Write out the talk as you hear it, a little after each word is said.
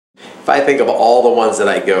I think of all the ones that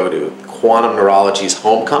I go to, Quantum Neurology's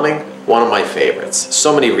Homecoming, one of my favorites.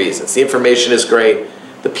 So many reasons. The information is great,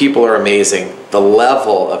 the people are amazing, the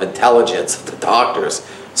level of intelligence of the doctors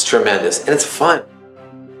is tremendous, and it's fun.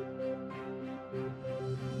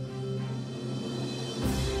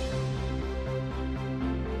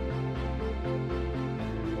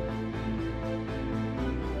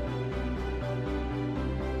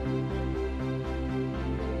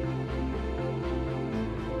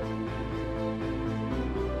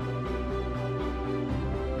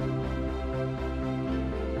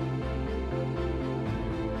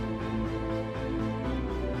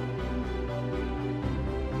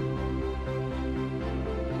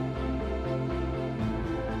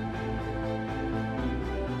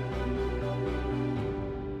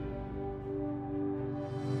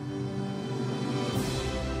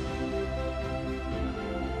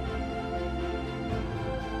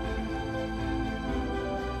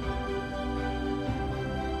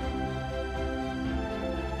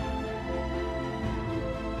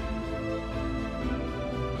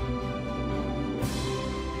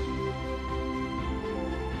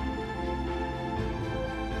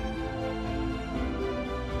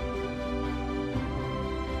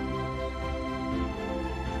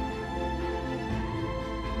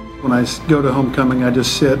 When I go to Homecoming, I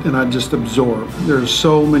just sit and I just absorb. There's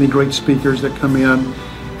so many great speakers that come in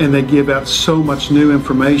and they give out so much new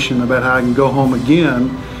information about how I can go home again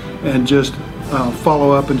and just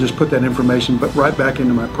follow up and just put that information but right back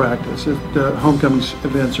into my practice. The Homecoming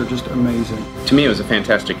events are just amazing. To me, it was a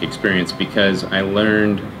fantastic experience because I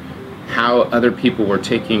learned how other people were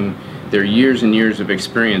taking their years and years of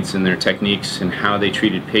experience and their techniques and how they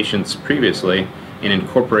treated patients previously and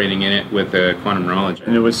incorporating in it with quantum neurology.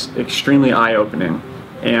 And it was extremely eye-opening,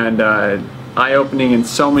 and eye-opening in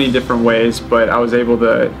so many different ways, but I was able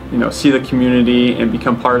to see the community and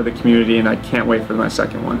become part of the community, and I can't wait for my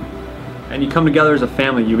second one. And you come together as a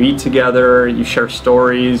family, you eat together, you share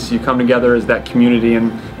stories, you come together as that community,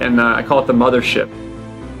 and I call it the mothership.